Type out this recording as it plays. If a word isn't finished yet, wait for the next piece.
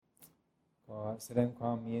แสดงคว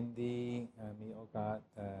ามยินดีมีโอกาส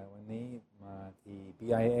วันนี้มาที่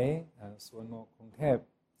BIA สวนโมกกรุงเทพ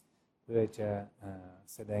เพื่อจะ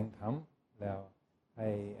แสดงธรรมแล้วให้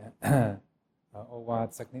โอวาท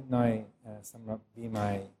สักนิดหน่อยสำหรับปีให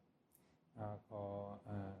ม่ขอ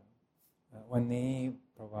วันนี้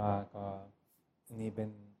เพราะว่าก็นี่เป็น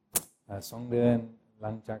2 เดือนห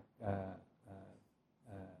ลังจาก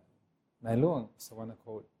ในหลวงสวรรค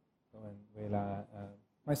ตเป็นเวลา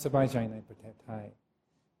ไม่สบายใจในประเทศไทย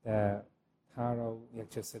แต่ถ้าเราอยาก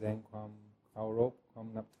จะแสดงความเคารพความ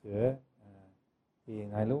นับถือที่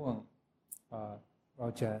ในหลวงเรา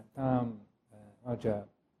จะตามเราจะ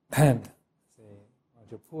เรา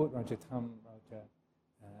จะพูดเราจะทำเราจะ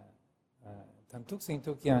ทำทุกสิ่ง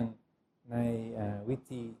ทุกอย่างในวิ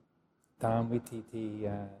ธีตามวิธีที่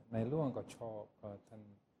ในหลวงก็ชอบก็ท่าน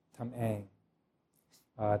ทำเอง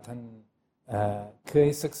ท่านเคย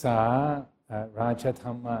ศึกษาราชธ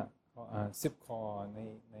รรมะ10 ข้อ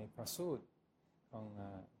ในพระสูตรข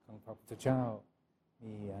องพระพุทธเจ้า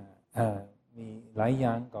มีหลายอ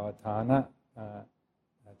ย่างก็ฐานะ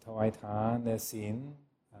ถวายทานและศีล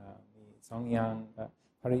มี2 อย่าง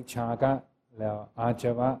ปริชากะแล้วอาจ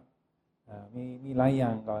วะมีหลายอย่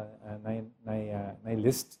างก็ใน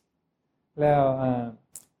ลิสต์แล้ว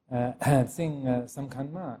สิ่งสำคัญ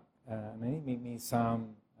มากในนี้มี3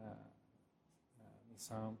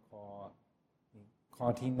 ข้อ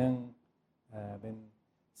ที่1เป็น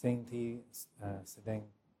สิ่งที่แสดง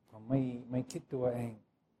ความไม่คิดตัวเอง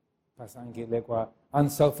ภาษาอังกฤษเรียกว่า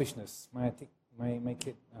unselfishness ไม่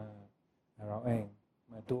คิดเราเอง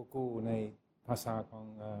มาตัวกู้ในภาษาของ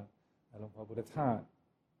หลวงพ่อพุทธทาส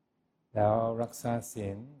แล้วรักษาศี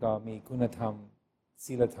ลก็มีคุณธรรม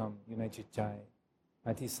ศีลธรรมอยู่ในจิตใจ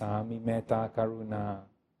อันที่3มีเมตตากรุณา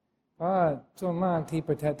เพราะส่วนมากที่ป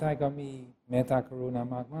ระเทศไทยก็มีเมตตากรุณา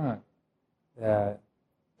มากๆแต่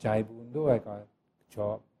ใจบุญด้วยก็ชอ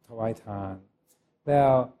บถวายทานแล้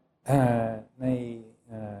ว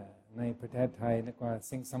ในประเทศไทยนึกว่า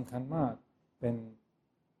สิ่งสำคัญมากเ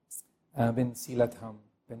ป็นศีลธรรม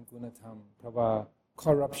เป็นคุณธรรมเพราะว่า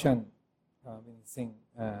corruption เป็นสิ่ง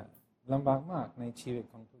ลำบากมากในชีวิต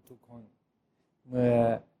ของทุกๆคนเมื่อ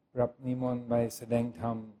รับนิมนต์ไปแสดงธร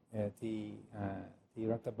รมที่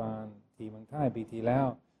รัฐบาลที่เมืองไทยปีที่แล้ว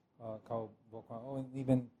เขาบอกว่าโอ้นี่เ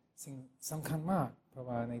ป็นสิ่งสำคัญมากเพราะ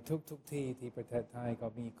ว่าในทุกที่ที่ประเทศไทยก็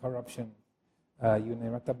มี corruption อยู่ใน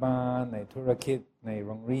รัฐบาลในธุรกิจในโ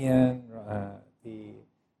รงเรียนที่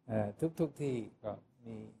ทุกที่ก็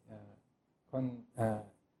มีคน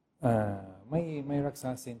ไม่รักษา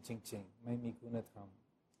ศีลจริงๆไม่มีคุณธรรม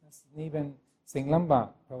นี่เป็นสิ่งลำบาก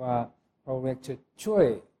เพราะว่าเราอยากจะช่วย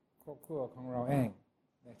ครอบครัวของเราเอง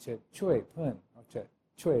อยากจะช่วยเพื่อนเราจะ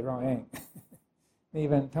ช่วยเราเอง นี่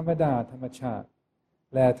เป็นธรรมดาธรรมชาติ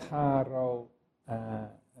และถ้าเรา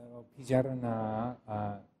พิจารณา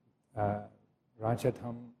ราชธร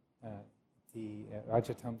รมที่ราช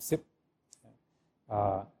ธรรม10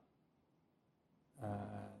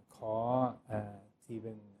ขอที่เ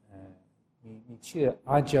ป็นมีชื่อ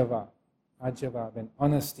อาจวะเป็น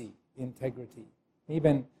honesty integrity นี่เ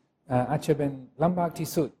ป็นอาจจะเป็นลำบากที่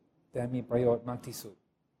สุดแต่มีประโยชน์มากที่สุด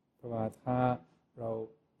เพราะว่าถ้าเรา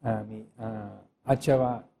มีอาจว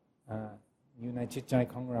ะอยู่ในจิตใจ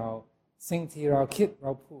ของเราสิ่งที่เราคิดเร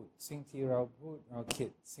าพูดสิ่งที่เราพูดเราคิด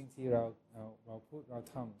สิ่งที่เราพูดเรา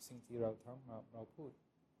ทำสิ่งที่เราทำเราพูด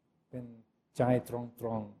เป็นใจตร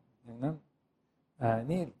งๆอย่างนั้น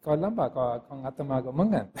นี่ก็ลำบากก็ของอาตมาก็เหมือน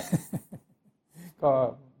กัน ก็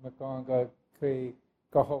เมื่อก่อนก็เคย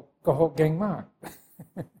โกหกเก่งมาก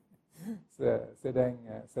แส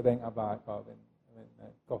ดงอาบัติก็เป็น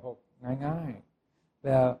โกหกง่ายๆแ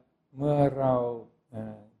ล้วเมื่อเรา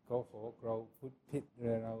โกหกเราพูดผิดหรื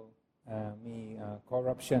อเรามี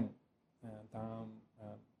corruption ตาม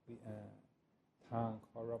ทาง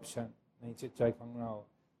corruption ในจิตใจของเรา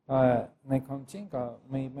ในความจริงก็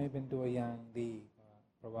ไม่เป็นตัวอย่างดี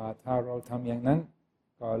เพราะว่าถ้าเราทำอย่างนั้น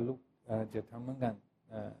ก็ลูกจะทำเหมือนกัน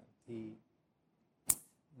ที่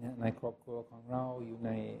ในครอบครัวของเราอยู่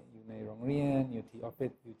ในโรงเรียนอยู่ที่ออฟฟิ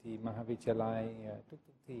ศอยู่ที่มหาวิทยาลัยทุก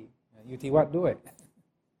ที่อยู่ที่วัดด้วย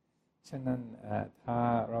ฉะนั้นถ้า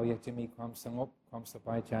เราอยากจะมีความสงบความสบ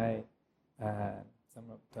ายใจสำ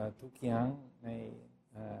หรับทุกอย่างใ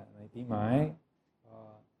นปีใหม่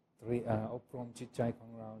อบรมจิตใจของ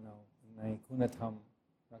เราในคุณธรรม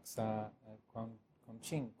รักษาความจ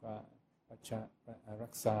ริงรั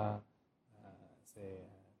กษา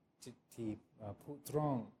จิตที่ผู้ตร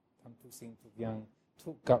งทำทุกสิ่งทุกอย่างทุ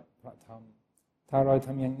กกับพระธรรมถ้าเราท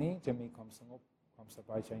ำอย่างนี้จะมีความสงบความส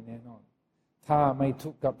บายใจแน่นอนถ้าไม่ทุ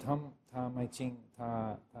กกับธรรมถ้าไม่จริงถ้า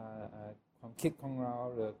ความคิดของเรา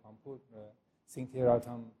หรือความพูดหรือสิ่งที่เราท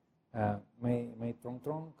ไม่ต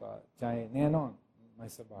รงๆก็ใจแน่นอนไม่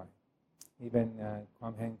สบายนี่เป็นควา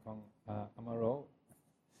มเห็นของอมโร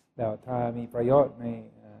แล้วถ้ามีประโยชน์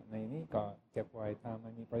ในนี้ก็เก็บไว้ถ้าไม่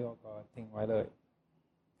มีประโยชน์ก็ทิ้งไว้เลย